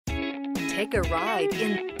Take a ride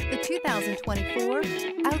in the 2024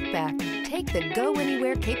 Outback. Take the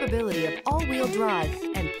go-anywhere capability of all-wheel drive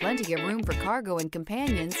and plenty of room for cargo and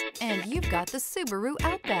companions, and you've got the Subaru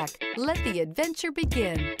Outback. Let the adventure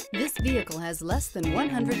begin. This vehicle has less than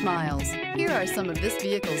 100 miles. Here are some of this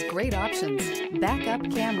vehicle's great options: backup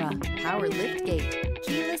camera, power liftgate,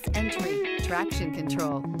 keyless entry, traction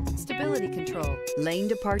control, stability control, lane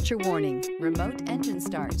departure warning, remote engine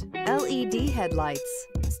start, LED headlights,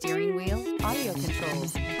 steering wheel audio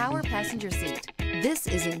controls, power passenger seat. This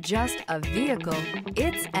isn't just a vehicle,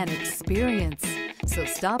 it's an experience. So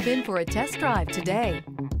stop in for a test drive today.